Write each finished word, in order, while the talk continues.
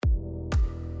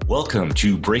Welcome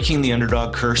to Breaking the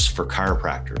Underdog Curse for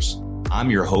Chiropractors.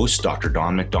 I'm your host, Dr.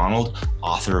 Don McDonald,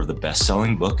 author of the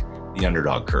best-selling book, The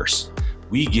Underdog Curse.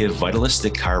 We give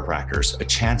vitalistic chiropractors a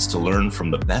chance to learn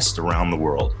from the best around the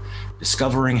world,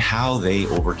 discovering how they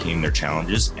overcame their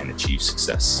challenges and achieved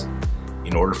success.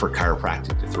 In order for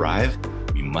chiropractic to thrive,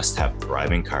 we must have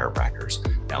thriving chiropractors.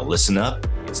 Now listen up,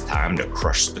 it's time to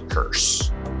crush the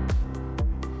curse.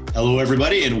 Hello,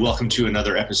 everybody, and welcome to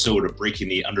another episode of Breaking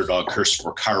the Underdog Curse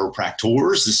for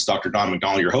Chiropractors. This is Dr. Don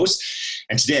McDonald, your host,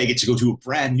 and today I get to go to a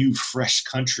brand new, fresh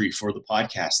country for the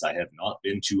podcast. I have not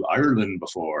been to Ireland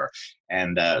before,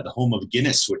 and the home of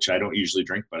Guinness, which I don't usually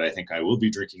drink, but I think I will be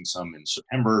drinking some in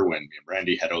September when me and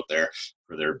Brandy head out there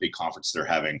for their big conference they're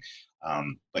having.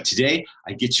 But today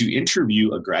I get to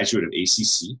interview a graduate of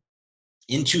ACC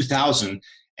in 2000,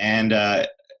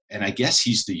 and I guess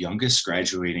he's the youngest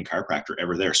graduating chiropractor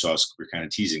ever there. So we're kind of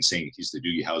teasing, saying he's the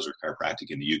Doogie Howser chiropractic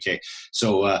in the UK.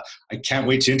 So I can't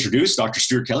wait to introduce Dr.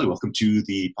 Stuart Kelly. Welcome to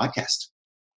the podcast.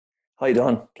 Hi,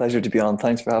 Don. Pleasure to be on.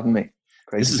 Thanks for having me.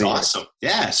 Great. This is awesome.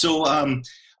 Yeah. So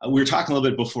we were talking a little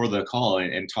bit before the call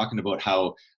and talking about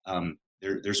how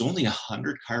there's only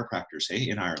 100 chiropractors,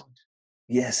 in Ireland.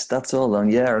 Yes, that's all,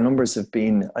 Don. Yeah, our numbers have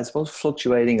been, I suppose,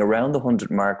 fluctuating around the 100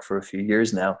 mark for a few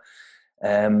years now.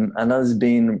 And that has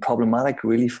been problematic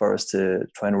really for us to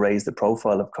try and raise the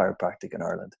profile of chiropractic in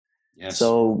Ireland. Yes.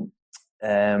 So,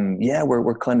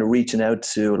 we're kind of reaching out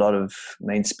to a lot of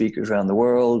main speakers around the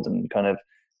world and kind of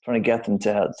trying to get them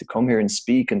to come here and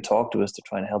speak and talk to us to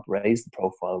try and help raise the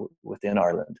profile within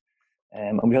Ireland.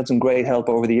 And we've had some great help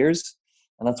over the years.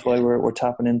 And that's why we're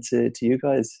tapping into you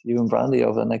guys, you and Brandy,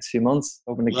 over the next few months,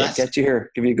 hoping to get you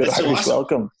here, give you a good Irish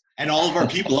welcome. And all of our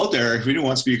people out there, if we didn't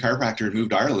want to be a chiropractor and move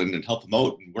to Ireland and help them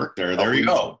out and work there, there you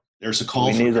go. There's a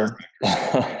call for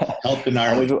chiropractors. Help in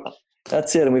Ireland.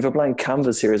 That's it. And we've a blank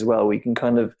canvas here as well. We can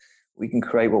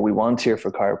create what we want here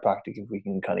for chiropractic if we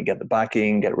can kind of get the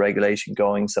backing, get regulation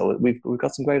going. So we've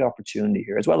got some great opportunity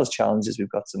here, as well as challenges. We've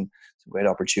got some great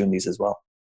opportunities as well.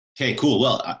 Okay, cool.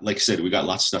 Well, like I said, we got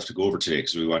lots of stuff to go over today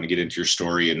because we want to get into your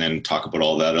story and then talk about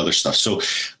all that other stuff. So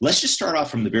let's just start off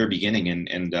from the very beginning.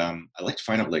 And I'd like to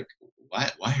find out,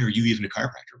 why are you even a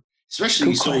chiropractor?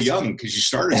 Especially so young, because you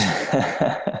started.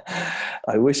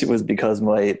 I wish it was because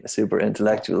my super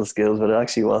intellectual skills, but it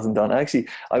actually wasn't done. Actually,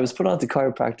 I was put onto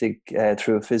chiropractic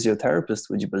through a physiotherapist,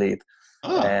 would you believe?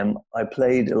 Oh. I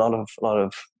played a lot of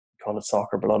call it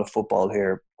soccer, but a lot of football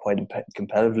here quite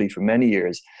competitively for many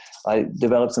years. I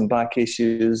developed some back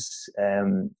issues,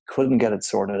 couldn't get it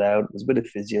sorted out. It was a bit of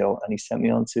physio, and he sent me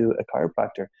on to a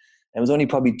chiropractor. And it was only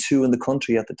probably 2 in the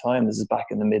country at the time. This is back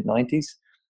in the mid-90s.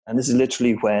 And this is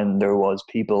literally when there was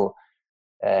people,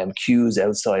 queues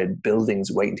outside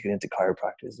buildings waiting to get into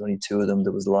chiropractors. There's only 2 of them.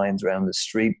 There was lines around the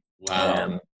street.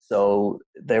 Wow. So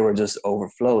they were just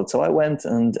overflowed. So I went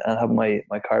and had my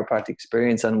chiropractic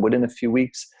experience, and within a few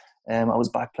weeks, I was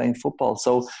back playing football.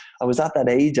 So I was at that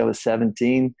age. I was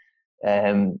 17.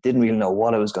 Didn't really know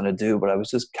what I was going to do, but I was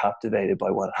just captivated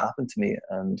by what happened to me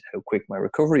and how quick my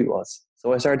recovery was.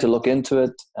 So I started to look into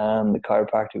it, and the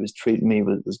chiropractor who was treating me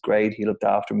was great. He looked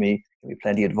after me, gave me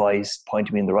plenty of advice,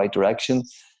 pointed me in the right direction.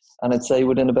 And I'd say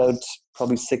within about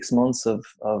probably 6 months of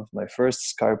my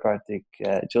first chiropractic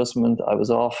adjustment, I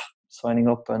was off signing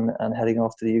up and heading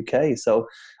off to the UK. So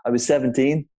I was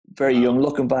 17, very young.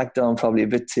 Looking back, Don, probably a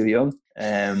bit too young.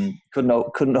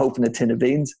 Couldn't open a tin of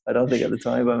beans, I don't think, at the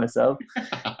time by myself.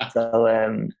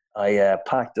 So I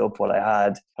packed up what I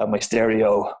had my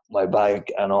stereo, my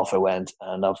bag, and off I went.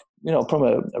 And I've, from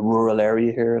a rural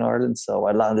area here in Ireland, so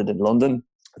I landed in London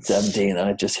at 17, and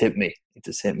it just hit me. It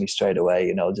just hit me straight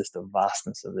away, just the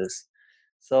vastness of this.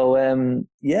 So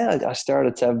I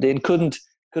started at 17.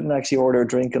 Couldn't actually order a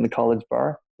drink in the college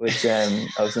bar, which I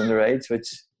was underage, which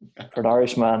for an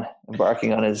Irishman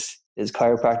embarking on his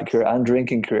chiropractic career and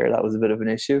drinking career, that was a bit of an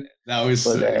issue. That was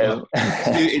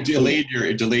it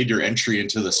delayed your entry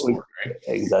into the sport,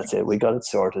 right? That's it. We got it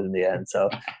sorted in the end. So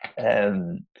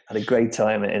had a great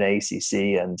time in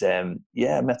ACC, and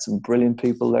I met some brilliant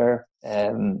people there.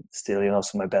 Still,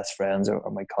 some of my best friends or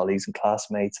my colleagues and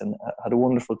classmates, and had a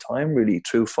wonderful time really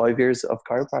through 5 years of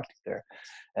chiropractic there.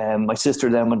 My sister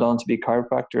then went on to be a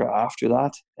chiropractor after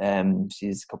that.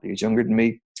 She's a couple of years younger than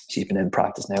me. She's been in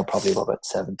practice now probably about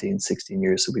 17, 16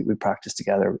 years. So we practiced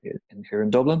together here in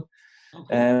Dublin.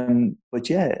 Okay. But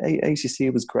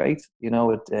ACC was great.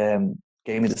 It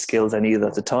gave me the skills I needed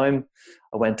at the time.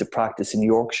 I went to practice in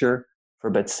Yorkshire for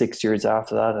about 6 years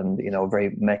after that. And, a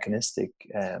very mechanistic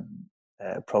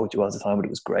approach it was at the time, but it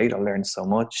was great. I learned so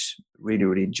much, really,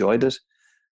 really enjoyed it.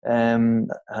 And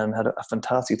had a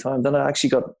fantastic time. Then I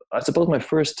actually got, I suppose, my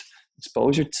first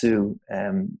exposure to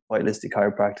vitalistic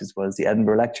chiropractic was the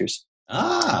Edinburgh lectures.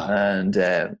 And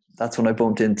that's when I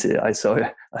bumped into, I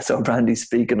saw Brandy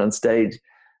speaking on stage.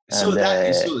 And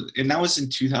that was in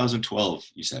 2012,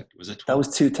 you said, was it 12? That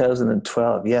was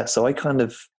 2012. Yeah. So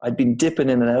I'd been dipping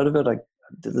in and out of it. I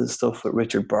did this stuff with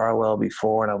Richard Barwell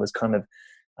before, and I was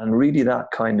and really I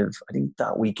think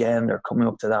that weekend or coming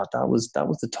up to that was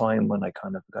the time when I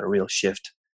kind of got a real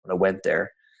shift when I went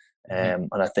there. And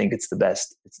I think it's the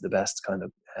best kind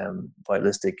of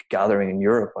vitalistic gathering in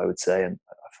Europe, I would say. And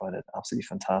I find it absolutely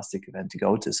fantastic event to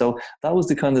go to. So that was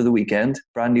the kind of the weekend.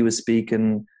 Brandy was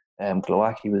speaking,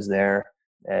 Glowacki was there,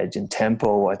 Jim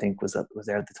Tempo, I think was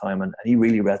there at the time, and he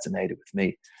really resonated with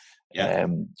me. Yeah.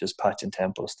 Just patch and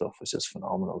tempo stuff was just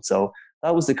phenomenal. So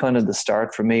that was the kind of the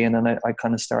start for me. And then I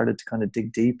kind of started to kind of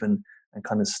dig deep and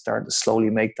kind of start to slowly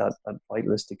make that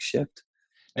vitalistic shift.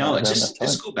 Now,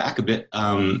 just go back a bit.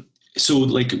 So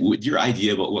like with your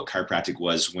idea about what chiropractic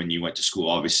was when you went to school,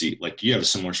 obviously like you have a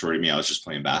similar story to me. I was just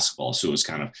playing basketball. So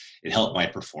it helped my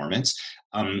performance.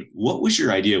 What was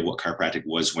your idea of what chiropractic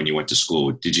was when you went to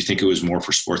school? Did you think it was more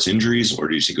for sports injuries, or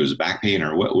did you think it was back pain,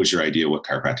 or what was your idea of what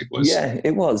chiropractic was? Yeah,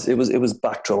 it was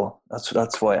back trouble.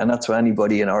 That's why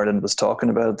anybody in Ireland was talking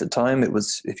about at the time. It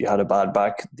was, if you had a bad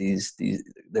back, they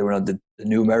were the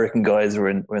new American guys were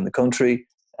in the country.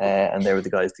 And they were the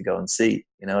guys to go and see.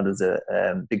 There's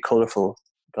a big, colourful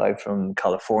guy from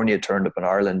California turned up in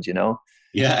Ireland,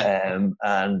 Yeah.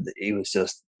 And he was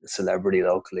just a celebrity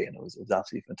locally, and it was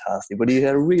absolutely fantastic. But he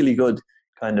had a really good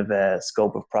kind of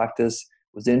scope of practice,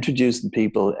 was introducing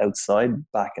people outside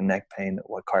back and neck pain,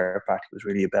 what chiropractic was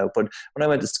really about. But when I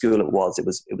went to school, it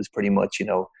was pretty much,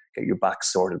 get your back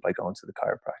sorted by going to the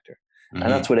chiropractor. Mm-hmm.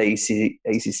 And that's what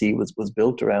ACC was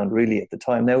built around really at the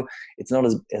time. Now, it's not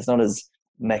as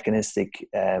mechanistic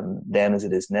then as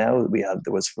it is now.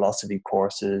 There was philosophy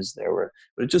courses,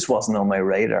 but it just wasn't on my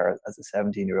radar as a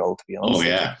 17-year-old, to be honest. Oh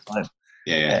yeah. At the time.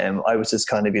 Yeah. I was just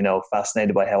kind of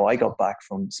fascinated by how I got back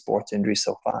from sports injuries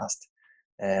so fast,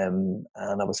 and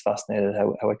I was fascinated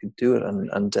how I could do it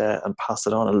and pass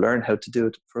it on and learn how to do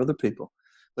it for other people.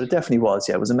 But it definitely was,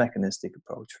 it was a mechanistic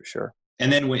approach for sure.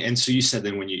 And so you said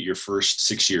then when your first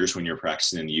 6 years when you were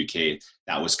practicing in the UK,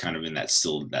 that was kind of in that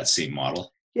same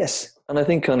model. Yes, and I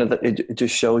think kind of it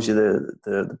just shows you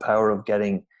the power of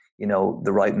getting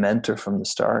the right mentor from the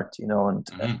start. And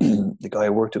the guy I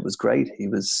worked with was great. He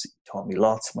taught me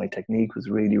lots. My technique was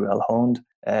really well honed,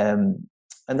 and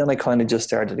then I kind of just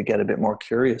started to get a bit more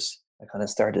curious. I kind of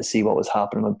started to see what was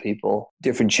happening with people.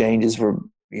 Different changes were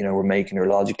making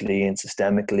neurologically and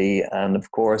systemically, and of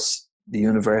course the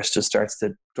universe just starts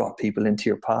to drop people into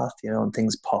your path. And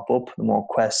things pop up. The more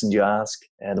questions you ask,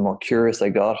 the more curious I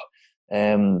got.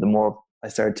 The more I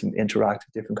started to interact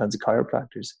with different kinds of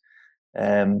chiropractors.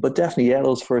 But definitely,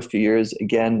 those first few years,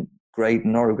 again, great,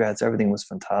 no regrets. Everything was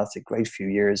fantastic, great few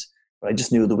years. But I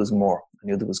just knew there was more. I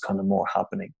knew there was kind of more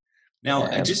happening.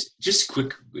 Now, just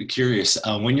quick, curious,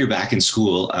 when you're back in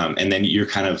school and then you're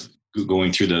kind of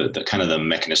going through the kind of the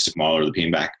mechanistic model or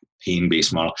the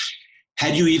pain-based model,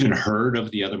 had you even heard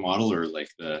of the other model or like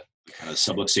the kind of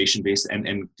subluxation based?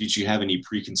 And did you have any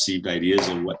preconceived ideas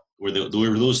of what were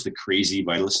those the crazy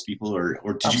vitalist people or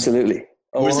did Absolutely. you?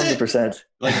 Oh, 100%.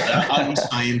 Like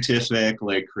unscientific,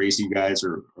 like crazy guys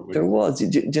or there was.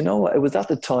 Do you know what? It was at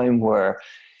the time where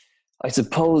I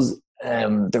suppose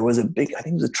there was I think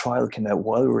it was a trial came out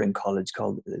while we were in college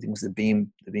called, I think it was the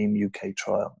Beam UK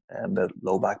trial, about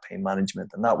low back pain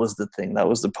management. And that was the thing. That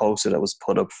was the poster that was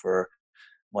put up for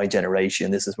my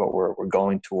generation. This is what we're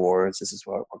going towards. This is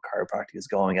what chiropractic is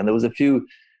going. And there was a few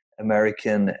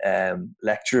American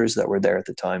lecturers that were there at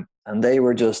the time, and they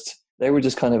were just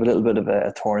kind of a little bit of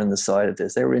a thorn in the side of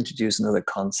this. They were introducing other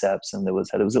concepts, and there was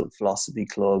a little philosophy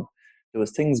club. There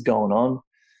was things going on.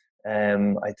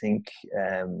 I think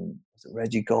was it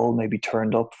Reggie Gold maybe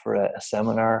turned up for a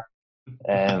seminar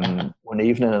one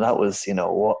evening, and that was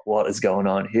what is going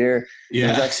on here. Yeah.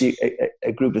 There was actually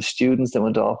a group of students that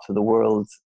went off to the World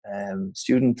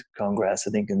Student Congress,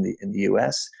 I think in the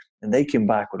US, and they came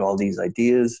back with all these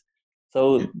ideas.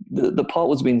 So the pot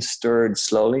was being stirred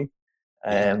slowly.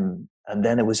 And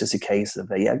then it was just a case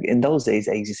of, in those days,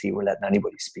 ACC were letting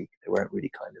anybody speak. They weren't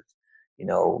really kind of,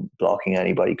 blocking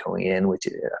anybody coming in, which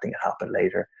I think it happened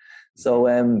later. So,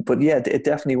 but yeah, it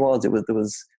definitely was. There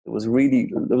was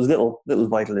little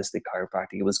vitalistic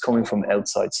chiropractic. It was coming from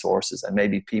outside sources, and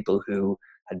maybe people who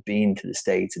had been to the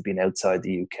States had been outside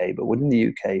the UK, but within the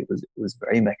UK, it was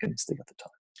very mechanistic at the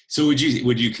time. So would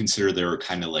you consider there were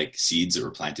kind of like seeds that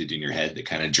were planted in your head that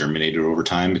kind of germinated over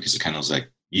time, because it kind of was like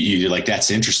You like,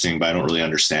 that's interesting, but I don't really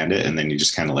understand it. And then you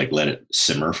just kind of like let it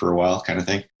simmer for a while kind of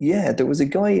thing. Yeah, there was a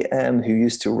guy who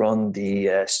used to run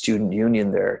the student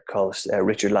union there called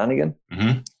Richard Lanigan,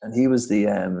 Mm-hmm. and he was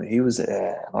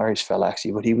an Irish fella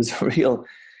actually, but he was a real,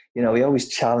 he always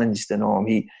challenged the norm.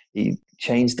 He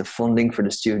changed the funding for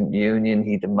the student union.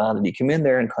 He demanded he came in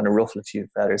there and kind of ruffled a few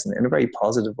feathers in a very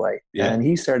positive way. Yeah. And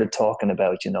he started talking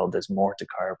about, there's more to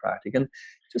chiropractic and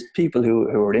just people who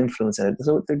were influencing it.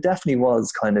 So there definitely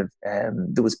was kind of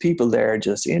there was people there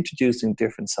just introducing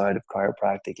different side of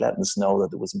chiropractic, letting us know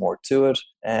that there was more to it.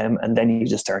 And then you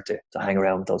just start to hang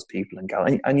around with those people and go.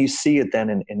 And you see it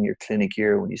then in your clinic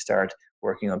here when you start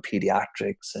working on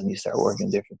pediatrics and you start working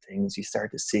on different things, you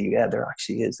start to see, yeah, there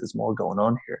actually there's more going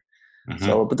on here. Mm-hmm.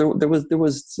 So, but there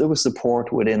was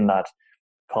support within that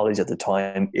college at the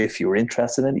time. If you were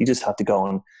interested in it, you just had to go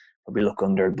and probably look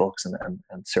under books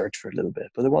and search for a little bit.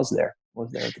 But it was there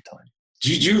at the time.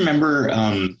 Do you remember,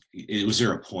 was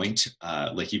there a point,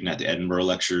 like even at the Edinburgh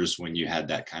lectures when you had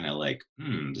that kind of like,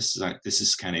 this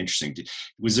is kind of interesting. Do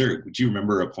you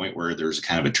remember a point where there's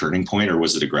kind of a turning point, or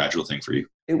was it a gradual thing for you?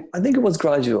 I think it was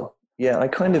gradual. Yeah, I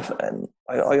kind of,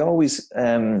 I always,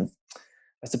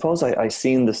 I suppose I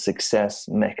seen the success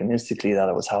mechanistically that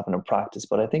I was having in practice,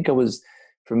 but I think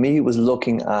for me, it was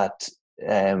looking at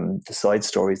the side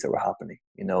stories that were happening,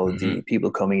 Mm-hmm. the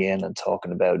people coming in and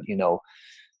talking about,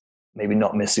 maybe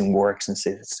not missing work since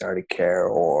they started care,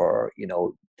 or,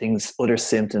 other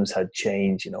symptoms had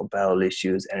changed, bowel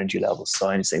issues, energy levels,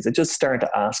 signs, things. They just started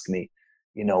to ask me,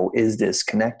 is this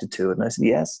connected to it? And I said,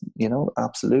 yes,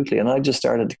 absolutely. And I just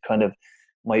started to kind of,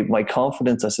 my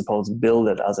confidence, I suppose, build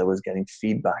it as I was getting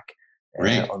feedback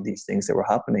Right. on these things that were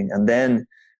happening. And then,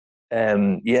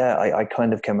 I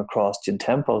kind of came across Gin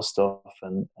Tempo stuff,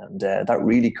 and that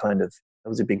really that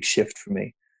was a big shift for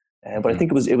me. But I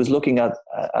think it was looking at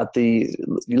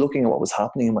what was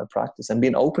happening in my practice and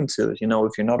being open to it.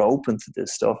 If you're not open to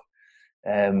this stuff,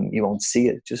 you won't see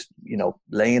it. Just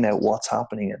laying out what's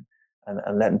happening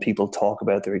and letting people talk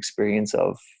about their experience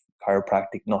of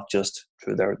chiropractic, not just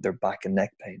through their back and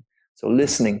neck pain. So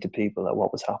listening to people at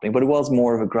what was happening, but it was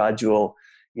more of a gradual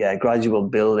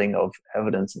building of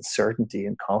evidence and certainty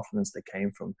and confidence that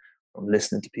came from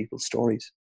listening to people's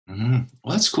stories. Mm-hmm.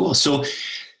 Well, that's cool.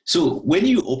 So when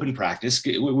you opened practice,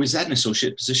 was that an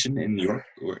associate position in New York,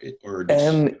 or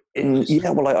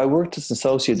well, I worked as an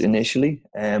associate initially,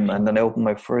 and then I opened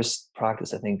my first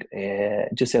practice, I think,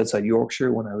 just outside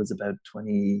Yorkshire when I was about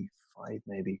 25,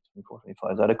 maybe 24,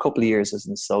 25. I had a couple of years as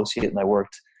an associate, and I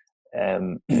worked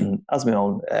as my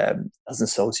own as an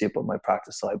associate, but my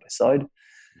practice side by side.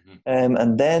 Mm-hmm.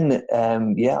 And then,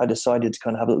 I decided to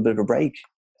kind of have a little bit of a break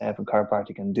from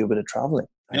chiropractic and do a bit of traveling.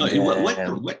 No,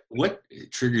 what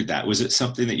triggered that? Was it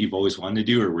something that you've always wanted to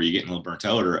do, or were you getting a little burnt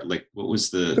out, or like what was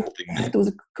the thing? There was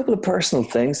a couple of personal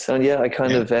things, and I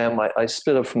kind of I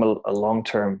split up from a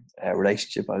long-term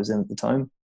relationship I was in at the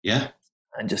time. Yeah,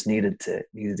 and just needed to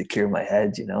clear my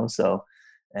head, So,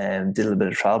 did a little bit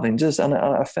of traveling, and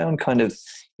I found kind of,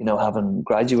 having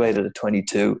graduated at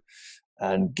 22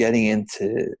 and getting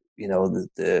into,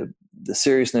 the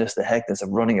seriousness, the heckness of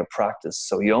running a practice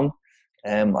so young.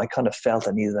 I kind of felt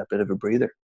I needed a bit of a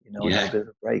breather, a bit of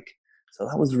a break. So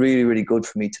that was really, really good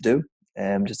for me to do,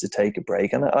 just to take a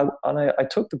break. And I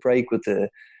took the break with the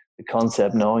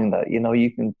concept, knowing that,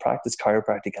 you can practice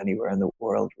chiropractic anywhere in the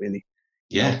world, really.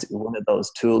 Yeah. One of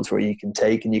those tools where you can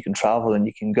take and you can travel and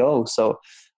you can go. So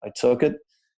I took it,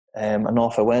 and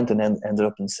off I went, and then ended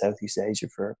up in Southeast Asia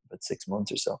for about 6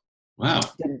 months or so. Wow.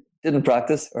 Didn't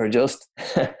practice or adjust.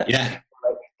 Yeah.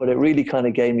 But it really kind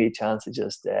of gave me a chance to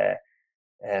just,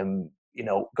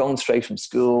 going straight from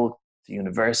school to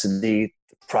university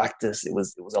to practice. It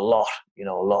was a lot, a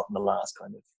lot in the last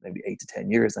kind of maybe 8 to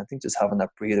 10 years. And I think just having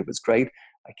that breather was great.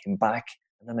 I came back,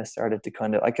 and then I started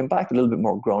to I came back a little bit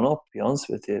more grown up, to be honest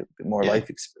with you, a bit more life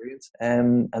experience.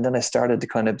 And then I started to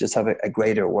kind of just have a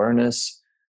greater awareness.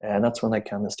 And that's when I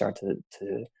kind of started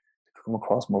to come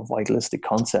across more vitalistic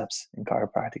concepts in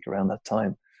chiropractic around that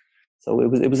time. So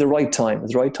it was the right time. It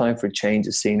was the right time for a change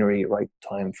of scenery, right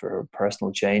time for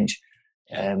personal change.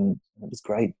 And it was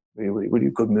great. Really, really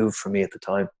good move for me at the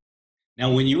time.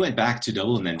 Now, when you went back to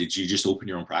Dublin, then did you just open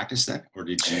your own practice then, or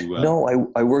did you? No,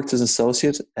 I worked as an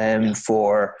associate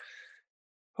for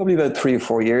probably about 3 or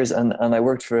 4 years, and I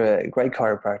worked for a great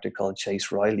chiropractor called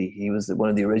Chase Riley. He was one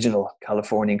of the original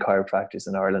Californian chiropractors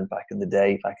in Ireland back in the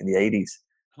day, back in the 80s.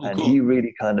 Oh, and cool. he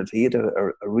really he had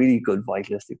a really good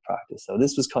vitalistic practice. So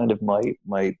this was kind of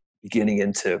my beginning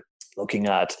into looking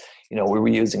at, we were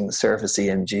using the surface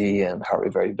EMG and heart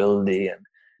rate variability, and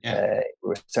we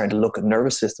were starting to look at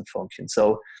nervous system function.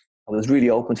 So I was really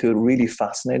open to it, really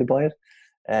fascinated by it.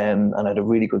 And I had a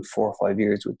really good 4 or 5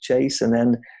 years with Chase. And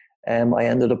then I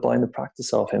ended up buying the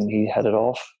practice off him. He headed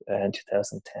off in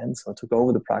 2010. So I took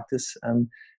over the practice. And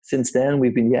since then,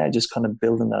 we've been, just kind of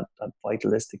building that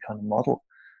vitalistic kind of model.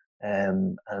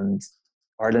 And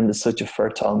Ireland is such a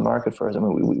fertile market for us. I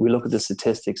mean, we look at the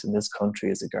statistics in this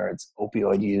country as regards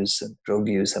opioid use and drug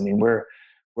use. I mean,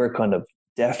 we're kind of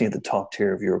definitely at the top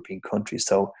tier of European countries.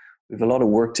 So we have a lot of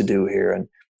work to do here and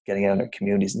getting out in our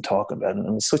communities and talking about it.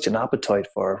 And there's such an appetite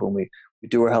for it when we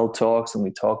do our health talks and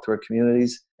we talk to our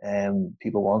communities, and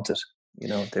people want it.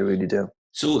 They really do.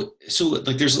 So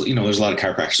like there's a lot of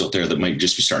chiropractors out there that might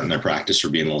just be starting their practice or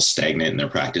being a little stagnant in their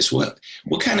practice. What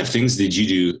kind of things did you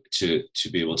do to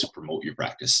be able to promote your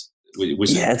practice?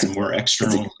 Was it more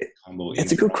external combo?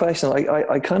 It's a good question.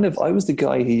 I was the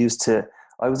guy who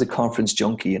I was a conference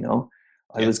junkie,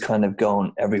 I was kind of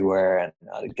going everywhere, and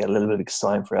I'd get a little bit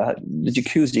excited for it. The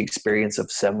jacuzzi experience of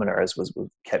seminars was what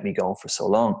kept me going for so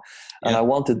long. And I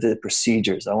wanted the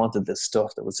procedures. I wanted the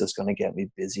stuff that was just going to get me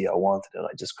busy. I wanted it.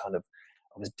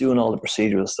 I was doing all the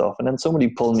procedural stuff. And then somebody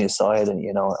pulled me aside and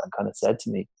kind of said to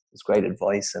me, it's great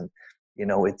advice. And,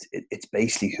 it's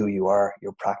basically who you are.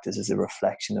 Your practice is a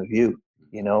reflection of you,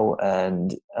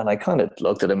 and I kind of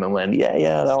looked at him and went,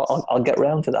 I'll get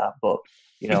around to that. But,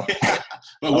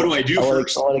 but what do I do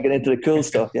first? I want to get into the cool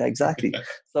stuff. Yeah, exactly.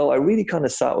 So I really kind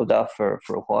of sat with that for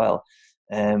a while.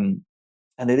 And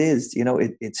it is,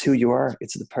 it's who you are.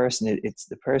 It's the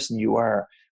person you are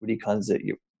really kind of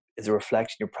is a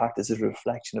reflection. Your practice is a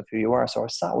reflection of who you are. So I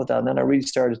sat with that, and then I really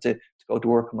started to go to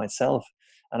work on myself.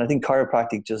 And I think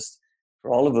chiropractic just,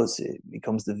 for all of us, it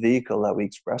becomes the vehicle that we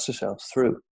express ourselves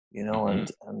through,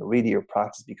 and really your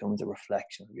practice becomes a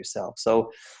reflection of yourself.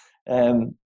 So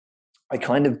I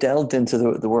kind of delved into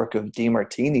the work of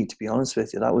DiMartini, to be honest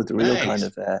with you. That was the real kind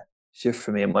of shift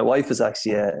for me. And my wife is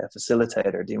actually a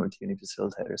facilitator, DiMartini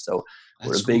facilitator. So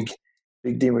we're a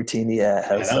big DiMartini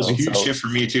house. That was a huge shift for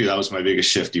me too. That was my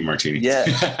biggest shift, DiMartini.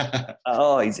 Yeah.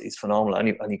 Oh, he's phenomenal.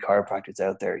 Any chiropractors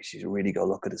out there, you should really go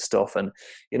look at his stuff. And,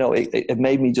 it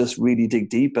made me just really dig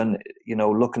deep and,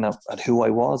 looking at who I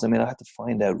was. I mean, I had to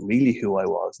find out really who I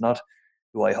was, not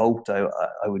who I hoped I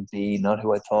would be, not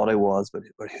who I thought I was, but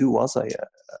who was I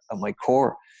at my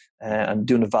core. And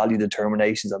doing the value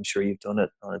determinations, I'm sure you've done it.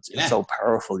 And it's so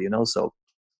powerful, So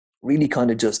really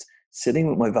kind of just sitting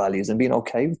with my values and being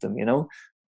okay with them,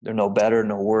 They're no better,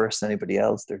 no worse than anybody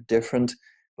else. They're different,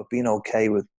 but being okay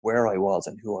with where I was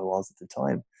and who I was at the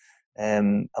time,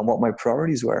 and what my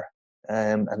priorities were,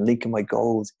 and linking my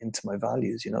goals into my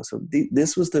values, So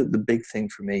this was the big thing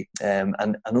for me, and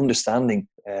understanding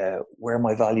where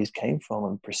my values came from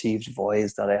and perceived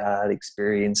voids that I had,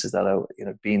 experiences that I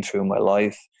been through in my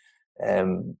life,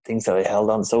 things that I held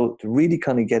on. So to really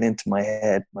kind of get into my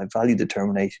head, my value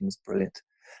determination was brilliant.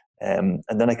 And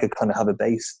then I could kind of have a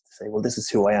base to say, well, this is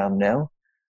who I am now.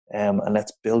 And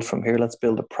let's build from here. Let's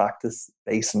build a practice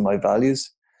based on my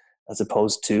values, as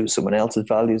opposed to someone else's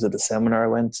values at the seminar I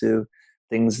went to.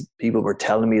 Things people were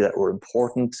telling me that were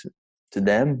important to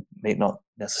them may not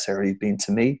necessarily been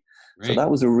to me. Right. So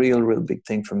that was a real big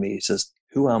thing for me. It's just,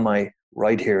 who am I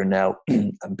right here and now,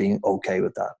 and being okay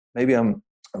with that. Maybe I'm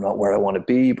not where I want to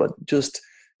be, but just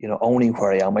owning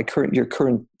where I am, my current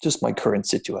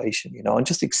situation, and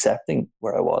just accepting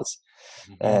where I was,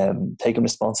 taking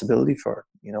responsibility for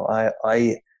it.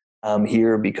 I am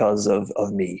here because of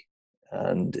me,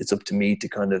 and it's up to me to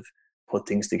kind of put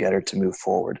things together to move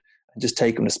forward, and just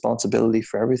taking responsibility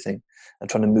for everything and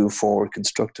trying to move forward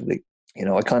constructively.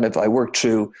 I worked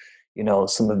through,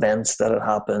 some events that had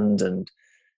happened, and,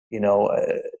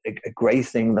 a great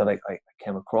thing that I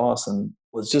came across and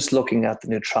was just looking at the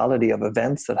neutrality of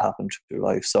events that happen through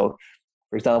life. So,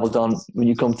 for example, Don, when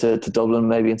you come to Dublin,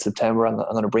 maybe in September, I'm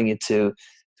going to bring you to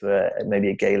maybe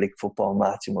a Gaelic football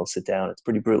match, and we'll sit down. It's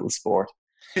pretty brutal sport,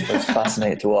 but it's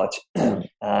fascinating to watch.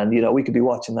 And, we could be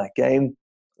watching that game.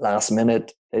 Last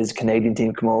minute, there's a Canadian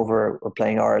team come over. We're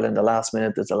playing Ireland. The last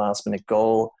minute, there's a last minute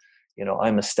goal.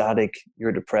 I'm ecstatic.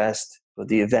 You're depressed, but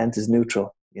the event is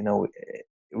neutral.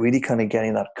 Really kind of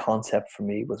getting that concept for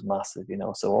me was massive,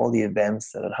 So all the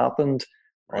events that had happened,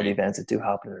 all the events that do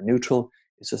happen are neutral.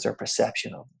 It's just our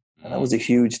perception of them. And that was a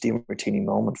huge DiMartini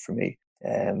moment for me.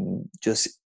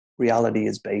 Just reality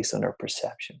is based on our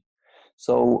perception.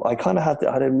 So I kind of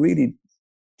had a really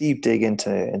deep dig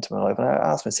into my life, and I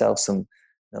asked myself some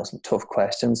tough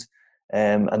questions.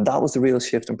 And that was the real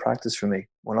shift in practice for me.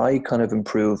 When I kind of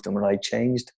improved and when I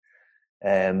changed,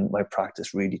 my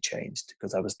practice really changed,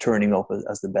 because I was turning up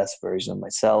as the best version of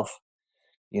myself,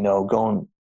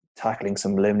 tackling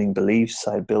some limiting beliefs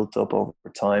I had built up over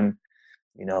time,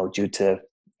 due to,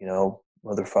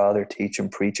 mother, father, teacher,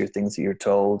 and preacher, things that you're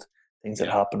told, things that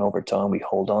happen over time we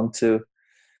hold on to.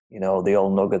 The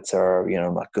old nuggets are,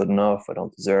 I'm not good enough, I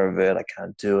don't deserve it, I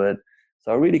can't do it.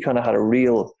 So I really kind of had a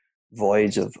real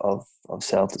voyage of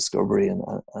self-discovery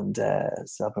and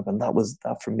self-improvement.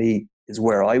 That for me is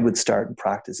where I would start in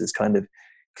practice, is kind of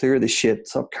clear the shit,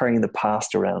 stop carrying the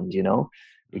past around,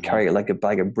 We carry it like a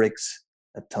bag of bricks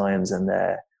at times, and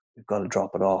we've got to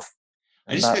drop it off.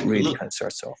 And that really kind of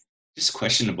starts off. Just a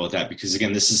question about that, because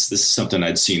again, this is something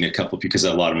I'd seen a couple, because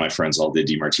a lot of my friends all did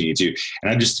DiMartini too. And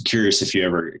I'm just curious if you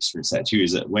ever experienced that too,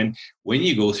 is that when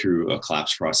you go through a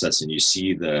collapse process and you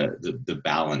see the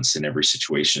balance in every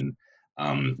situation,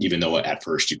 even though at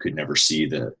first you could never see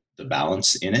the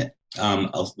balance in it,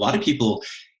 a lot of people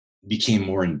became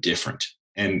more indifferent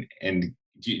and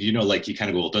like you kind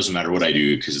of go, well, it doesn't matter what I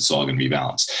do because it's all going to be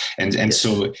balanced. And yes.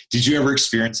 So did you ever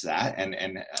experience that?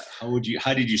 And how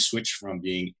did you switch from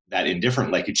being that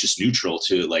indifferent, like it's just neutral,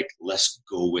 to like, let's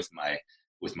go with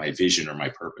my vision or my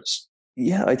purpose?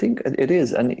 Yeah, I think it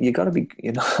is. And you got to be,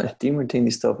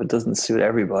 DiMartini stuff, it doesn't suit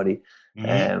everybody.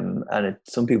 Mm-hmm. And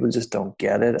some people just don't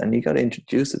get it, and you got to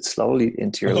introduce it slowly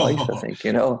into your life. I think,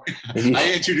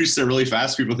 I introduced it really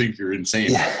fast. People think you're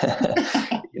insane.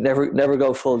 Yeah. never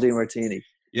go full DiMartini.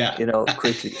 Yeah.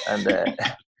 Quickly, and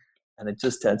it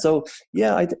just tends. So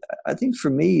yeah, I think for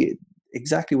me,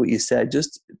 exactly what you said,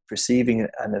 just perceiving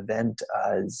an event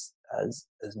as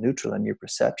neutral and your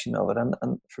perception of it,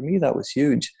 and for me that was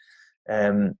huge.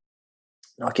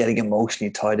 Not getting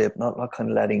emotionally tied up, not kind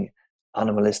of letting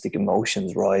animalistic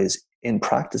emotions rise in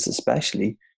practice,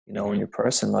 especially in your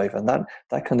personal life, and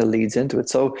that kind of leads into it.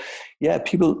 So yeah,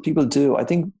 people do. I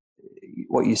think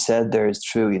what you said there is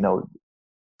true.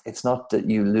 It's not that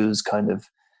you lose kind of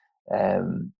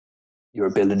your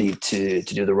ability to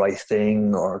do the right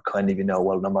thing, or kind of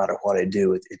well, no matter what I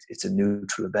do, it's a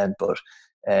neutral event. But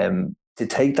to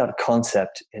take that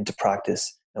concept into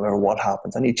practice, no matter what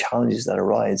happens, any challenges that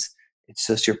arise, it's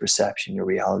just your perception, your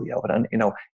reality of it. And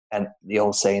and the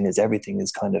old saying is everything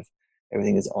is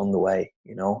on the way.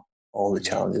 All the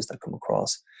challenges that come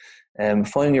across,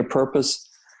 finding your purpose.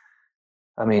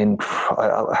 I mean,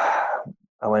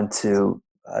 I went to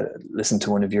listen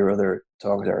to one of your other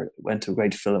talks, or went to a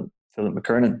great Philip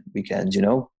McKernan weekend,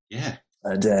 Yeah.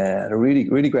 And had a really,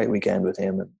 really great weekend with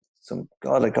him. And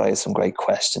that guy has some great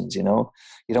questions, You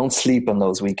don't sleep on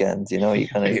those weekends, you're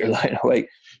lying awake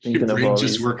thinking of all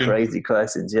these crazy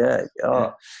questions. Yeah. Oh.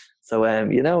 Yeah. So,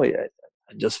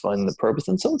 I just find the purpose.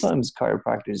 And sometimes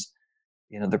chiropractors,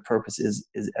 their purpose is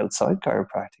outside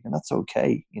chiropractic, and that's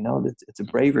okay. It's a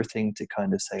braver thing to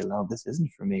kind of say, no, this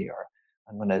isn't for me, or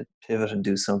I'm going to pivot and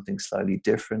do something slightly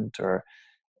different, or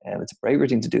it's a braver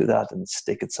thing to do that than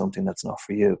stick at something that's not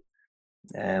for you.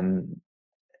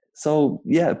 So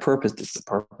yeah, the purpose is,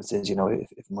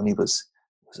 if money was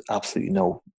absolutely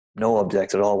no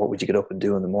object at all, what would you get up and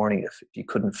do in the morning? If you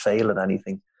couldn't fail at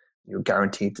anything, you're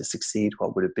guaranteed to succeed,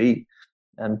 what would it be?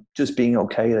 And just being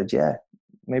okay that, yeah,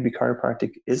 maybe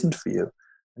chiropractic isn't for you.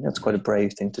 And that's quite a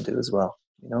brave thing to do as well,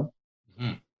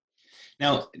 Mm-hmm.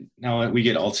 Now we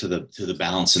get all to the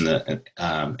balance and the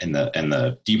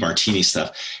DiMartini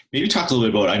stuff. Maybe talk a little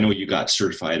bit about, I know you got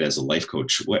certified as a life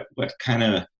coach. What kind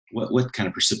of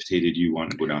precipitated you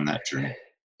want to go down that journey?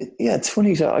 Yeah, it's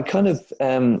funny. So I kind of,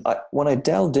 when I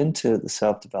delved into the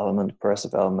self-development,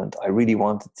 personal development, I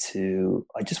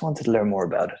just wanted to learn more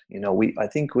about it. I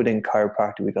think within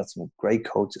chiropractic, we got some great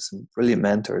coaches, some brilliant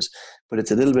mentors, but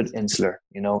it's a little bit insular.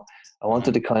 I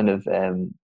wanted to kind of,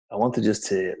 I wanted just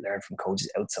to learn from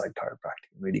coaches outside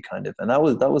chiropractic, really kind of, and that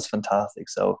was fantastic.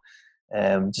 So,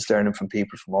 just learning from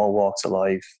people from all walks of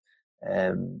life,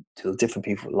 to different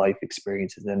people with life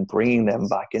experiences, and then bringing them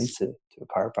back into a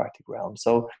chiropractic realm.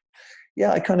 So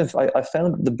yeah, I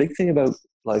found the big thing about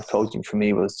life coaching for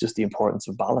me was just the importance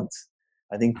of balance.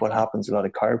 I think what happens with a lot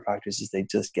of chiropractors is they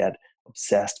just get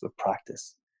obsessed with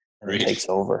practice, and it takes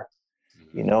over,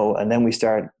 and then we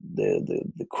start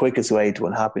the quickest way to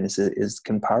unhappiness is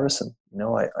comparison.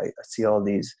 I see all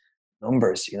these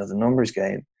numbers, the numbers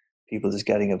game, people just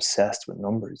getting obsessed with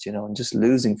numbers, and just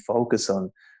losing focus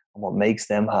on what makes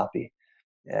them happy.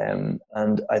 And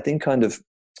I think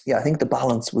I think the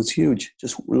balance was huge.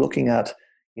 Just looking at,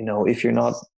 if you're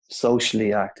not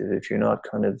socially active, if you're not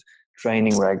kind of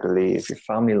training regularly, if your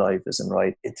family life isn't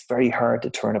right, it's very hard to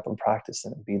turn up and practice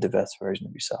and be the best version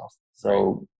of yourself.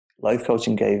 So life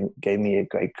coaching gave me a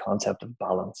great concept of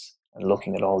balance, and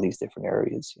looking at all these different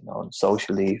areas, and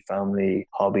socially, family,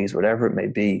 hobbies, whatever it may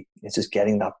be. It's just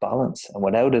getting that balance. And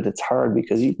without it, it's hard,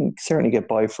 because you can certainly get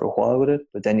by for a while with it,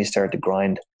 but then you start to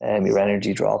grind and your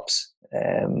energy drops.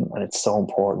 And it's so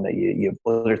important that you have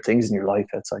other things in your life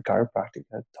outside chiropractic.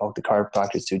 I talk to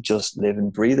chiropractors who just live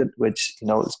and breathe it, which,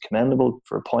 is commendable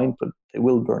for a point, but they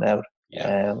will burn out.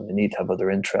 Yeah. They need to have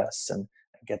other interests and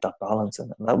get that balance.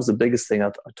 And that was the biggest thing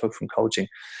I took from coaching.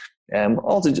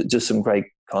 Also, just some great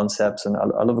concepts. And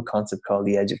I love a concept called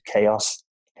the edge of chaos.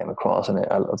 Came across, and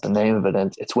I love the name of it.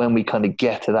 And it's when we kind of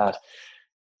get to that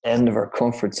end of our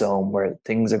comfort zone where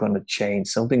things are going to change.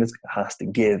 Something has to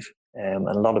give. And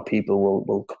a lot of people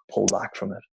will pull back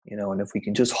from it, and if we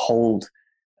can just hold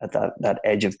at that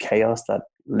edge of chaos, that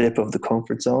lip of the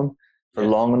comfort zone for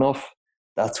long enough,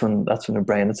 that's when that's when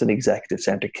the executive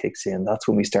center kicks in. That's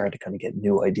when we start to kind of get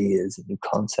new ideas and new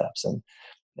concepts. And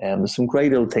there's some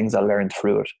great little things I learned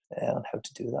through it on how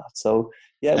to do that. So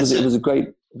yeah, it was a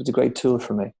great tool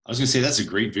for me. I was going to say that's a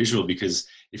great visual, because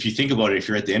if you think about it, if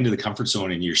you're at the end of the comfort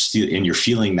zone and you're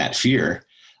feeling that fear,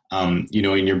 in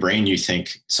your brain, you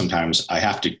think sometimes I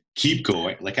have to keep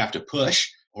going, like I have to push,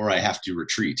 or I have to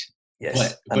retreat.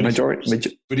 Yes. But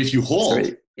if you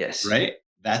hold, yes, right,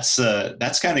 that's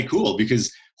kind of cool,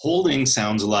 because holding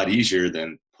sounds a lot easier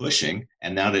than pushing,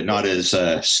 and not as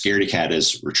scaredy cat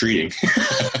as retreating.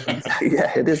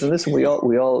 Yeah, it is. And listen,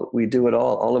 we do it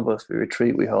all of us. We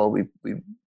retreat, we hold, we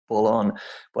pull on.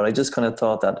 But I just kind of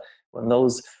thought that when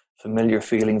those familiar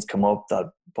feelings come up, that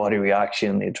body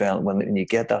reaction, the adrenaline, when you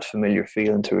get that familiar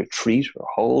feeling to retreat or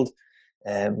hold,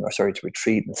 to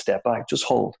retreat and step back, just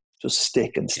hold, just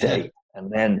stick and stay. Yeah.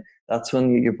 And then that's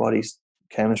when your body's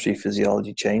chemistry,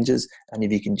 physiology changes. And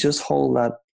if you can just hold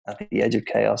that at the edge of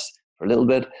chaos for a little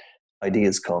bit,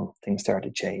 ideas come, things start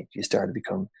to change. You start to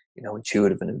become,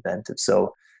 intuitive and inventive.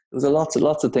 So there was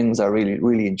lots of things I really,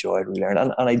 really enjoyed, really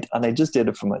learned. And I just did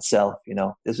it for myself,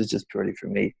 this was just purely for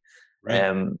me. Right.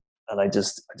 And I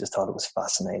just thought it was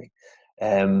fascinating.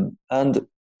 And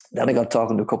then I got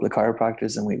talking to a couple of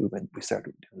chiropractors, and we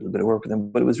started doing a little bit of work with them,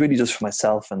 but it was really just for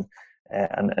myself, and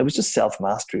it was just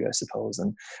self-mastery, I suppose.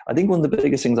 And I think one of the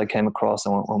biggest things I came across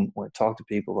when I talked to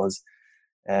people was,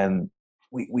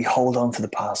 we hold on to the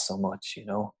past so much,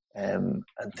 and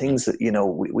things that,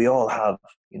 we all have,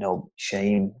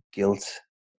 shame, guilt,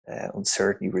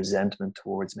 uncertainty, resentment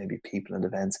towards maybe people and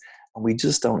events. And we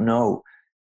just don't know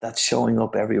that's showing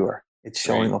up everywhere. It's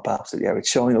showing up absolutely everywhere. It's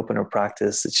showing up in our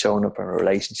practice. It's showing up in our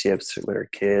relationships with our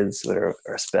kids, with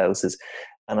our spouses.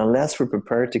 And unless we're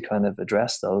prepared to kind of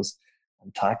address those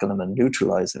and tackle them and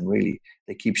neutralize them, really,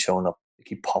 they keep showing up. They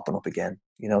keep popping up again.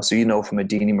 So from a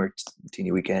teeny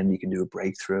weekend, you can do a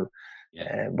breakthrough.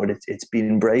 Yeah. But it's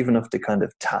being brave enough to kind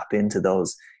of tap into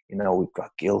those. We've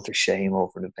got guilt or shame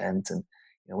over an event, and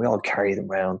we all carry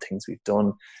them around, things we've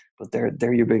done, but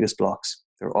they're your biggest blocks.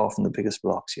 They're often the biggest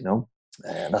blocks, and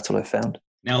that's what I found.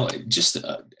 Now, just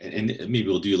and maybe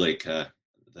we'll do like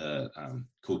the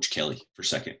Coach Kelly for a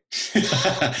second,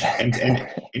 and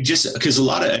just because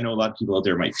I know a lot of people out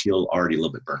there might feel already a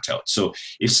little bit burnt out. So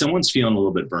if someone's feeling a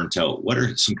little bit burnt out, what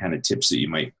are some kind of tips that you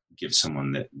might give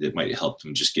someone that might help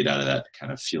them just get out of that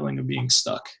kind of feeling of being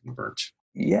stuck and burnt?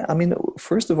 Yeah, I mean,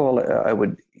 first of all, I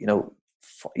would, you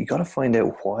got to find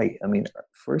out why. I mean,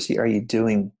 firstly, are you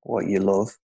doing what you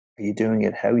love? Are you doing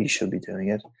it how you should be doing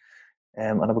it?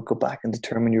 And I would go back and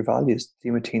determine your values.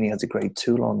 Demartini has a great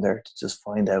tool on there to just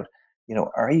find out,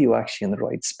 are you actually in the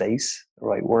right space, the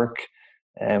right work?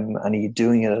 And are you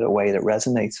doing it in a way that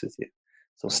resonates with you?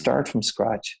 So start from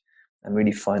scratch and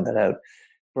really find that out.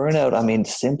 Burnout, I mean,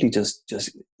 simply just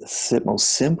the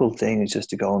most simple thing is just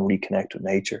to go and reconnect with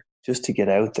nature, just to get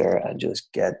out there and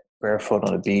just get barefoot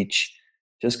on a beach,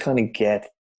 just kind of get,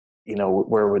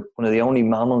 we're one of the only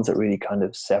mammals that really kind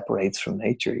of separates from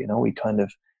nature.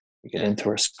 We get into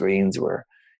our screens,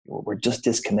 we're just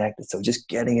disconnected. So just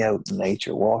getting out in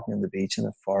nature, walking on the beach, in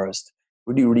the forest,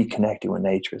 really reconnecting with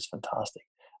nature is fantastic.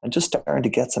 And just starting to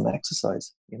get some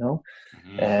exercise,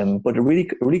 Mm-hmm. But it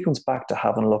really comes back to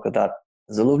having a look at that.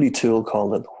 There's a lovely tool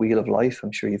called the Wheel of Life.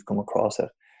 I'm sure you've come across it.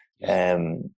 Yeah.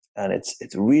 And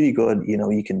it's really good.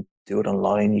 You can do it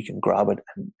online, you can grab it.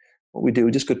 And what we do,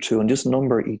 we just go through and just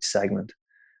number each segment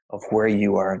of where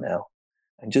you are now,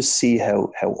 and just see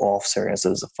how off certain. So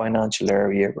there's a financial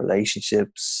area,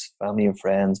 relationships, family and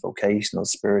friends, vocational,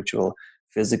 spiritual,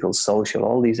 physical, social,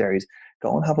 all these areas.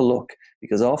 Go and have a look,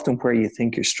 because often where you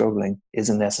think you're struggling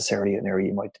isn't necessarily an area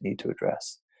you might need to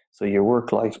address. So your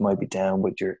work life might be down,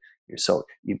 but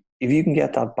if you can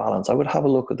get that balance, I would have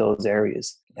a look at those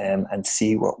areas and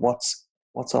see what's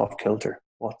off kilter.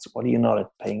 What are you not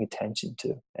paying attention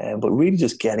to? But really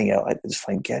just getting out. I just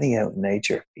find getting out in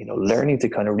nature, learning to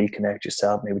kind of reconnect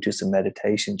yourself, maybe do some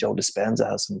meditation. Joe Dispenza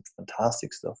has some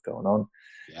fantastic stuff going on.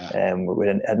 Yeah. We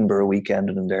had an Edinburgh weekend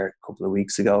in there a couple of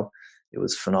weeks ago. It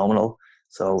was phenomenal.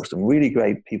 So some really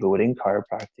great people within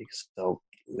chiropractic. So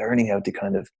learning how to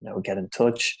kind of, get in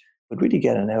touch, but really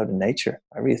getting out in nature.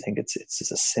 I really think it's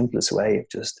the simplest way of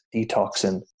just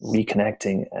detoxing,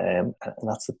 reconnecting, and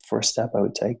that's the first step I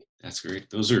would take. That's great.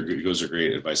 Those are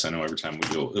great advice. I know every time we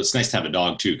go, it's nice to have a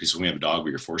dog too, because when we have a dog,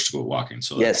 we are forced to go walking.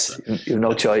 So yes, you have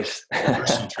no choice.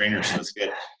 Personal trainer, so that's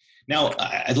good. Now,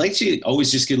 I'd like to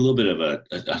always just get a little bit of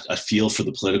a feel for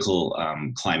the political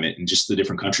climate in just the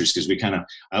different countries, because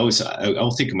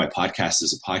I'll think of my podcast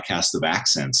as a podcast of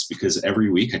accents, because every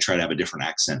week I try to have a different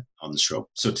accent on the show.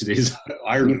 So today's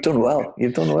Irish. You've done well. Yeah.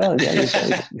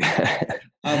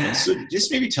 So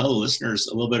just maybe tell the listeners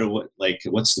a little bit of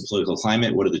what's the political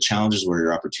climate, what are the challenges, what are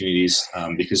your opportunities?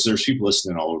 Because there's people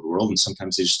listening all over the world, and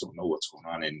sometimes they just don't know what's going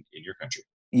on in your country.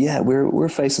 Yeah, we're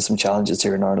facing some challenges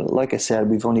here in Ireland. Like I said,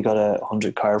 we've only got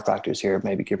 100 chiropractors here,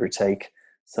 maybe give or take.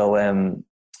 So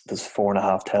there's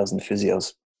 4,500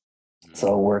 physios.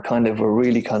 So we're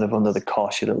really kind of under the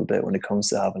cosh a little bit when it comes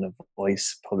to having a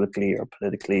voice publicly or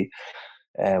politically,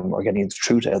 or getting the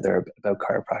truth out there about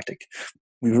chiropractic.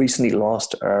 We've recently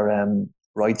lost our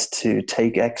rights to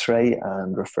take X-ray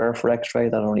and refer for X-ray.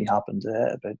 That only happened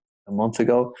about a month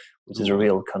ago, which is a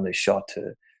real kind of shot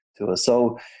to us.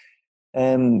 So.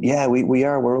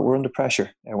 We're under pressure,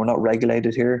 and we're not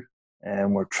regulated here,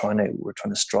 and we're trying to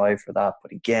strive for that.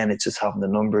 But again, it's just having the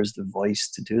numbers, the voice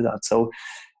to do that. So,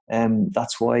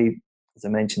 that's why, as I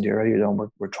mentioned earlier,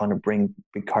 we're trying to bring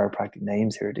big chiropractic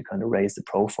names here to kind of raise the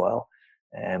profile,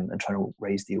 and trying to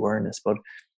raise the awareness. But,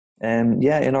 in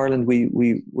Ireland,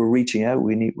 we're reaching out.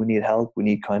 We need help. We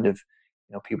need kind of,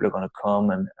 people are going to come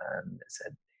and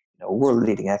said, we're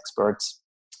leading experts.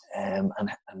 And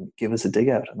give us a dig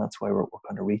out, and that's why we're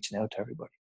kind of reaching out to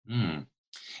everybody.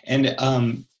 And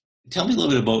tell me a little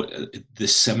bit about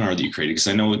this seminar that you created, because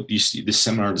I know this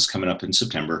seminar is coming up in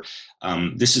September.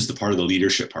 This is the part of the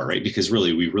leadership part, right? Because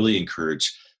we really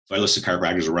encourage vitalistic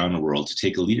chiropractors around the world to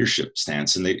take a leadership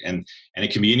stance, and it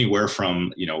can be anywhere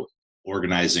from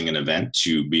organizing an event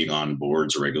to being on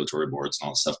boards or regulatory boards and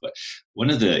all that stuff. But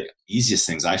one of the easiest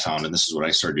things I found, and this is what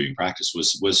I started doing in practice,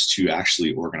 was to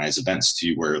actually organize events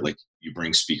to where you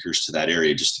bring speakers to that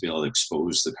area, just to be able to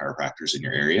expose the chiropractors in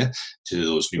your area to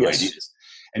those new ideas.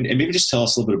 And maybe just tell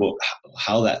us a little bit about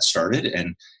how that started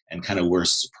and kind of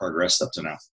where's the progress up to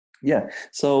now. Yeah.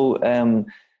 So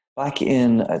back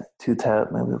in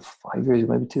 2000, maybe 5 years,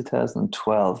 maybe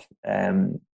 2012,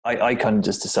 I kind of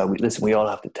just decided, listen, we all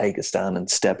have to take a stand and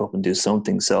step up and do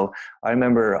something. So I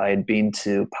remember I had been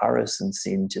to Paris and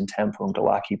seen Jim Tempo and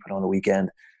Glowacki put on a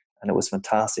weekend, and it was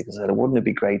fantastic. I said, wouldn't it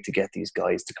be great to get these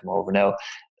guys to come over? Now,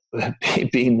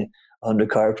 being under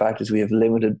chiropractors, we have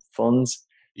limited funds.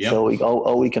 Yep. So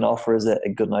all we can offer is a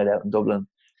good night out in Dublin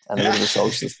and a bit of a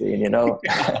social scene,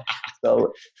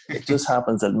 So it just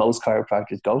happens that most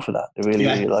chiropractors go for that. They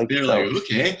really like it. They're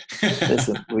okay.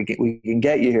 Listen, we can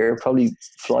get you here, probably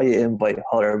fly you in by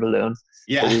hot air balloon.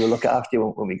 Yeah. But we will look after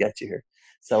you when we get you here.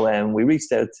 So we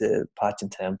reached out to Patch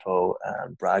and Tempo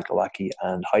and Brad Glowacki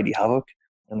and Heidi Havoc,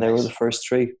 and they were the first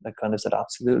three that kind of said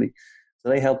absolutely. So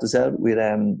they helped us out with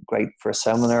great for a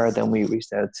seminar. Then we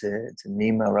reached out to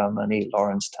Nima Ramani,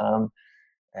 Lawrence Tam,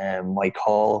 Mike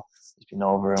Hall has been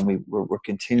over, and we're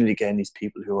continually getting these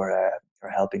people who are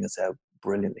helping us out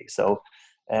brilliantly. So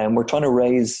we're trying to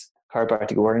raise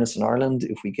chiropractic awareness in Ireland.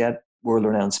 If we get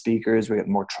world-renowned speakers, we get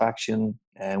more traction.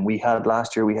 And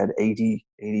last year we had 80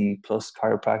 plus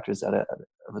chiropractors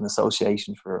of an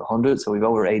association for 100. So we've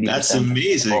over 80%. That's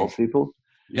amazing. Of all people.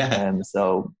 Yeah.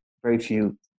 So very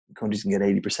few countries can get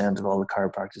 80% of all the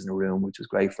chiropractors in the room, which is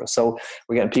great for us. So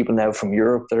we're getting people now from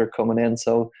Europe that are coming in.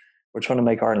 So we're trying to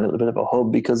make Ireland a little bit of a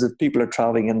hub, because if people are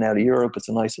traveling in and out of Europe, it's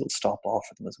a nice little stop off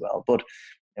for them as well. But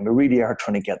we really are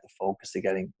trying to get the focus to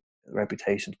getting the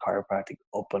reputation of chiropractic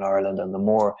up in Ireland, and the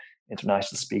more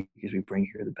international speakers we bring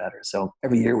here, the better. So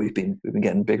every year we've been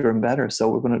getting bigger and better. So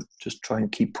we're going to just try and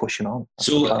keep pushing on.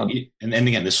 So, and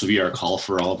again, this will be our call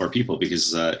for all of our people,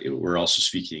 because we're also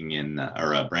speaking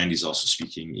Brandy's also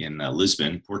speaking in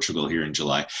Lisbon, Portugal here in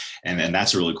July. And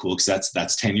that's really cool, because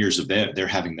that's 10 years of they're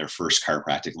having their first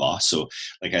chiropractic law. So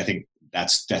I think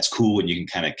that's cool when you can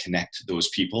kind of connect those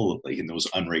people in those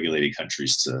unregulated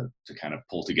countries to kind of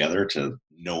pull together to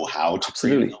know how to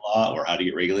create the law or how to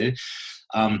get regulated.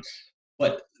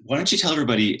 But why don't you tell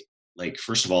everybody,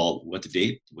 first of all, what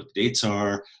the dates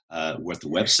are, what the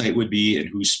website would be, and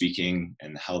who's speaking,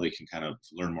 and how they can kind of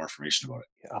learn more information about it.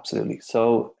 Yeah, absolutely.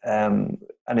 So, and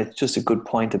it's just a good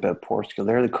point about Portugal.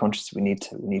 They're the countries we need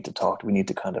to talk to. We need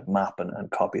to kind of map and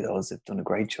copy those. They've done a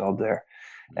great job there.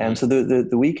 So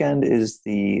the weekend is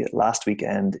the last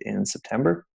weekend in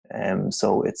September.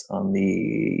 So it's on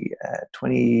the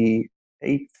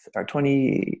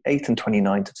 28th and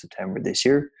 29th of September this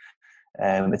year.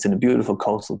 It's in a beautiful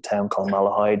coastal town called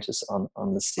Malahide, just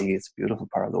on the sea. It's a beautiful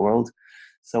part of the world.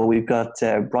 So we've got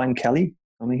Brian Kelly.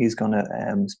 I mean, he's going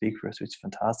to speak for us, which is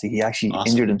fantastic. He actually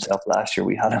injured himself last year.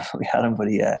 We had him, but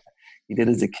he did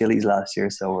his Achilles last year.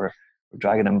 So we're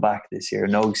dragging him back this year.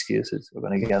 No excuses. We're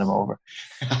going to get him over.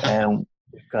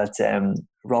 We've got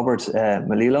Robert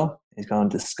Melillo. He's going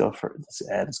to discuss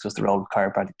the role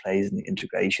chiropractic plays in the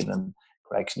integration and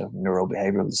correction of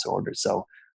neurobehavioral disorders. So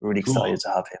we're really excited to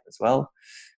have him as well.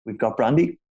 We've got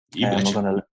Brandy. We're going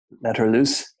to let her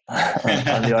loose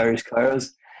on the Irish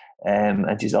Chiros. And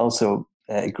she's also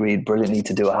agreed brilliantly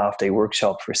to do a half-day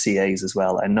workshop for CAs as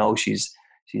well. I know she's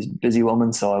a busy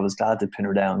woman, so I was glad to pin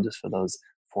her down just for those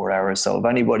 4 hours. So if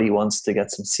anybody wants to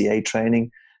get some CA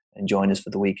training and join us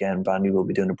for the weekend, Brandy will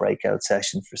be doing a breakout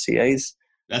session for CAs.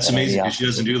 That's amazing because she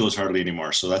doesn't do those hardly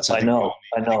anymore. So that's I know.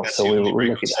 So we're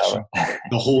lucky to have her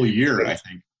the whole year. I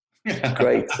think.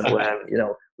 Great. So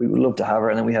we would love to have her,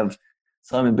 and then we have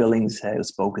Simon Billings, who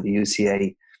spoke at the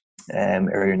UCA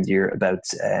earlier in the year about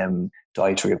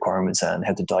dietary requirements and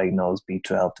how to diagnose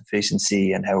B12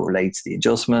 deficiency and how it relates to the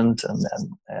adjustment and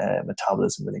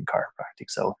metabolism within chiropractic.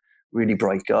 So really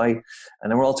bright guy. And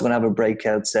then we're also going to have a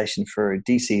breakout session for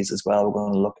DCs as well. We're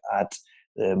going to look at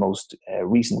the most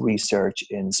recent research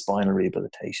in spinal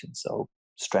rehabilitation, so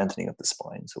strengthening of the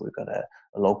spine. So we've got a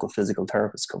local physical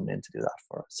therapist coming in to do that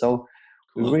for us. So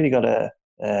we've really got a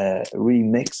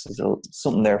remix. There's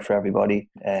something there for everybody.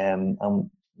 And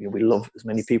we love as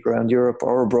many people around Europe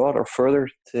or abroad or further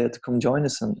to come join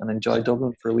us and enjoy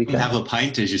Dublin for a weekend. Have a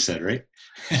pint, as you said, right?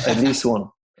 At least one,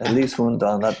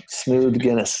 Don. That smooth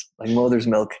Guinness, like mother's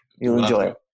milk. You'll enjoy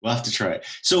it. We'll have to try it.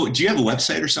 So do you have a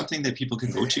website or something that people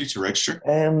can go to register?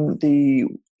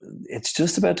 It's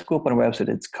just about to go up on our website.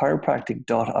 It's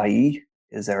chiropractic.ie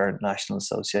is our National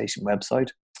Association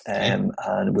website. And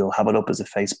we'll have it up as a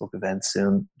Facebook event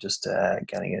soon, just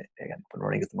getting it up and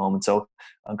running at the moment. So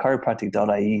on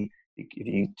chiropractic.ie, if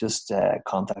you just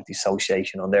contact the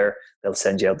association on there, they'll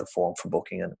send you out the form for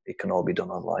booking, and it can all be done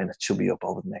online. It should be up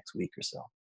over the next week or so.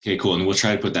 Okay, cool. And we'll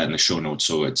try to put that in the show notes.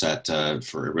 So it's at,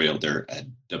 for everybody out there, at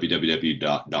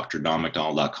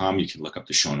www.drdonmcdonald.com. You can look up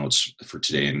the show notes for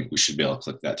today, and we should be able to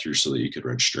click that through so that you could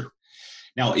register.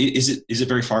 Now, is it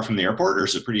very far from the airport, or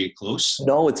is it pretty close?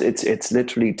 No, it's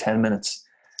literally 10 minutes.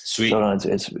 Sweet. So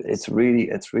it's really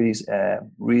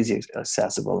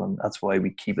accessible, and that's why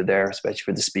we keep it there, especially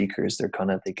for the speakers. They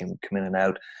can come in and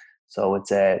out. So it's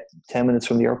 10 minutes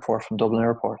from the airport, from Dublin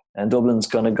Airport. And Dublin's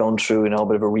going through a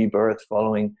bit of a rebirth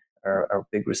following our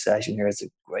big recession here. It's a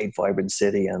great, vibrant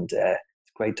city, and it's a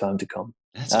great time to come.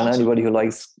 That's and awesome. Anybody who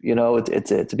likes,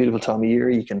 it's a beautiful time of year.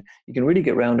 You can really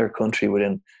get around our country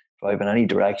within drive in any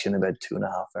direction about 2.5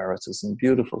 hours. There's some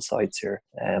beautiful sites here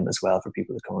as well for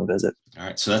people to come and visit. All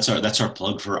right, so that's our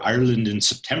plug for Ireland in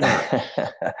September.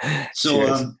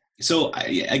 So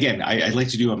I'd like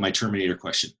to do my Terminator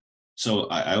question. So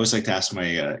I always like to ask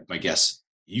my guests,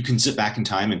 you can sit back in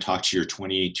time and talk to your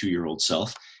 22-year-old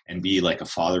self and be like a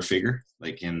father figure,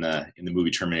 like in the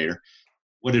movie Terminator.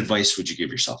 What advice would you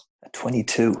give yourself? At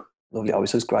 22, lovely. I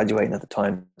was just graduating at the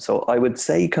time. So I would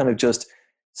say kind of just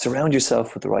surround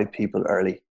yourself with the right people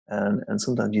early. And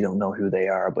sometimes you don't know who they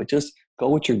are, but just go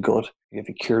with your gut. You have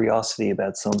a curiosity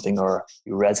about something, or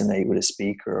you resonate with a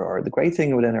speaker. Or the great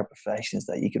thing within our profession is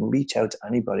that you can reach out to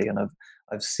anybody. And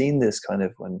I've seen this kind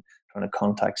of when trying to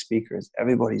contact speakers.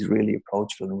 Everybody's really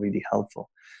approachable and really helpful.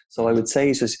 So I would say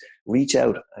is just reach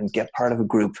out and get part of a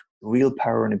group. Real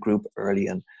power in a group early,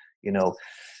 and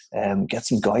get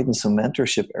some guidance, some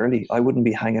mentorship early. I wouldn't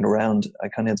be hanging around. I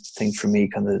kind of think for me,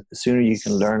 the sooner you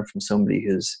can learn from somebody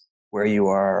who's where you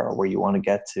are or where you want to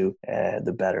get to,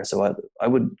 the better. So I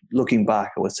would, looking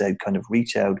back, I would say kind of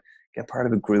reach out, get part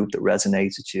of a group that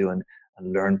resonates with you, and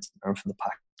learn from the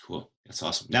pack. Cool. That's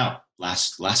awesome. Now,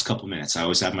 last couple minutes, I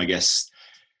always have my guests.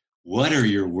 What are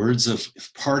your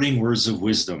parting words of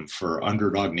wisdom for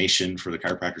Underdog Nation, for the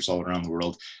chiropractors all around the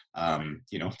world?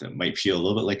 That might feel a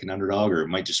little bit like an underdog, or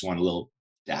might just want a little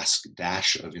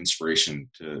dash of inspiration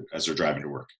as they're driving to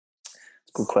work.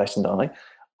 Good question, Don.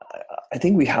 I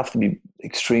think we have to be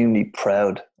extremely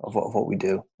proud of what we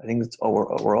do. I think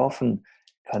we're often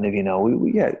kind of,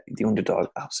 the underdog,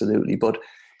 absolutely. But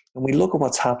when we look at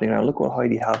what's happening now, look what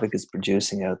Heidi Havoc is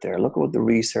producing out there. Look at what the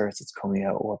research that's coming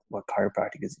out, what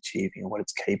chiropractic is achieving and what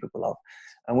it's capable of.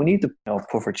 And we need to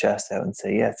puff our chest out and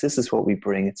say, yes, this is what we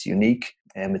bring. It's unique,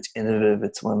 it's innovative.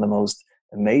 It's one of the most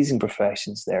amazing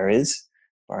professions there is,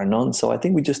 bar none. So I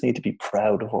think we just need to be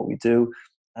proud of what we do.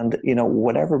 And,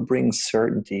 whatever brings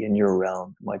certainty in your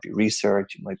realm, it might be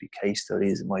research, it might be case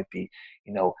studies, it might be,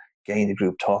 gain a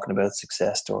group talking about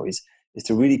success stories, is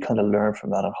to really kind of learn from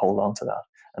that and hold on to that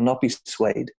and not be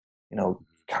swayed.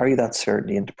 Carry that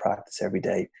certainty into practice every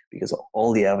day, because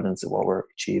all the evidence of what we're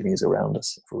achieving is around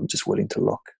us if we're just willing to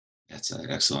look. That's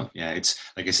excellent. Yeah, it's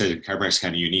like I said, chiropractic is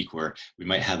kind of unique where we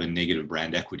might have a negative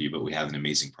brand equity, but we have an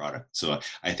amazing product. So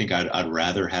I think I'd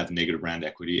rather have negative brand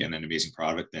equity and an amazing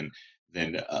product than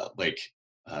a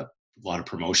lot of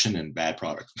promotion and bad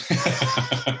product.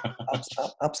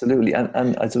 Absolutely.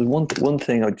 And I suppose one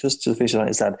thing I just to finish on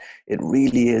is that it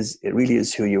really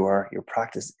is who you are. Your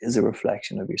practice is a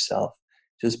reflection of yourself.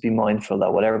 Just be mindful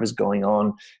that whatever's going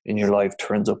on in your life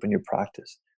turns up in your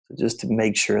practice. So just to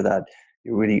make sure that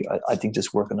you really, I think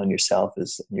just working on yourself and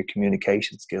your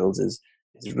communication skills is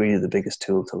really the biggest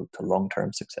tool to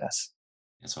long-term success.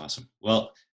 That's awesome.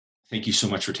 Well, thank you so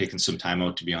much for taking some time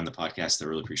out to be on the podcast. I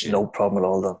really appreciate it. No problem at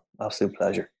all, though. Absolute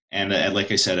pleasure. And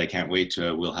like I said, I can't wait.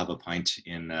 We'll have a pint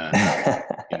in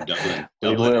Dublin.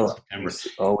 We will.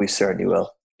 Oh, we certainly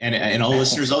will. And all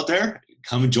listeners out there,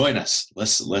 come and join us.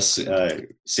 Let's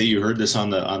say you heard this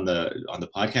on the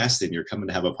podcast and you're coming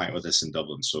to have a pint with us in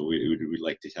Dublin. So we'd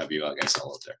like to have you guys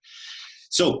all out there.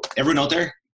 So everyone out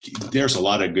there, there's a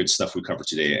lot of good stuff we covered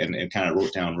today, and kind of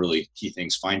wrote down really key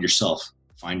things. Find yourself,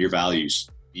 find your values,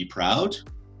 be proud,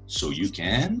 so you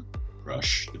can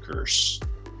crush the curse.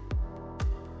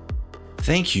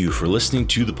 Thank you for listening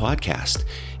to the podcast.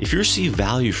 If you receive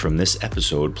value from this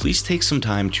episode, please take some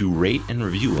time to rate and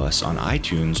review us on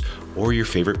iTunes or your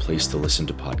favorite place to listen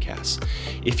to podcasts.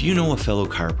 If you know a fellow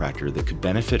chiropractor that could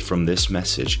benefit from this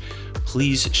message,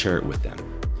 please share it with them.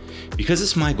 Because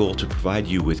it's my goal to provide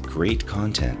you with great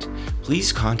content,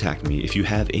 please contact me if you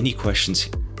have any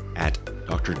questions at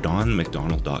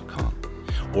drdonmcdonald.com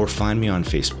or find me on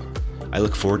Facebook. I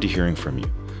look forward to hearing from you.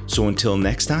 So until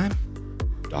next time,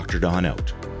 Dr. Don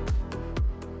out.